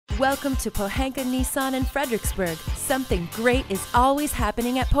Welcome to Pohanka Nissan in Fredericksburg. Something great is always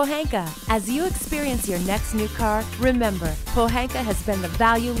happening at Pohanka. As you experience your next new car, remember, Pohanka has been the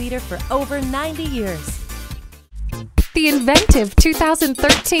value leader for over 90 years. The inventive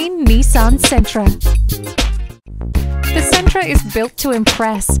 2013 Nissan Sentra. The Sentra is built to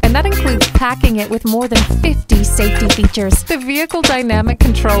impress, and that includes packing it with more than 50 safety features. The vehicle dynamic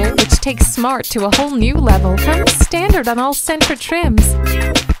control, which takes smart to a whole new level, comes standard on all Sentra trims.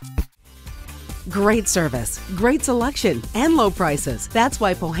 Great service, great selection, and low prices. That's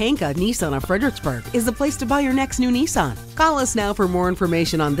why Pohanka Nissan of Fredericksburg is the place to buy your next new Nissan. Call us now for more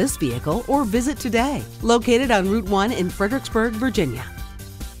information on this vehicle or visit today. Located on Route 1 in Fredericksburg, Virginia.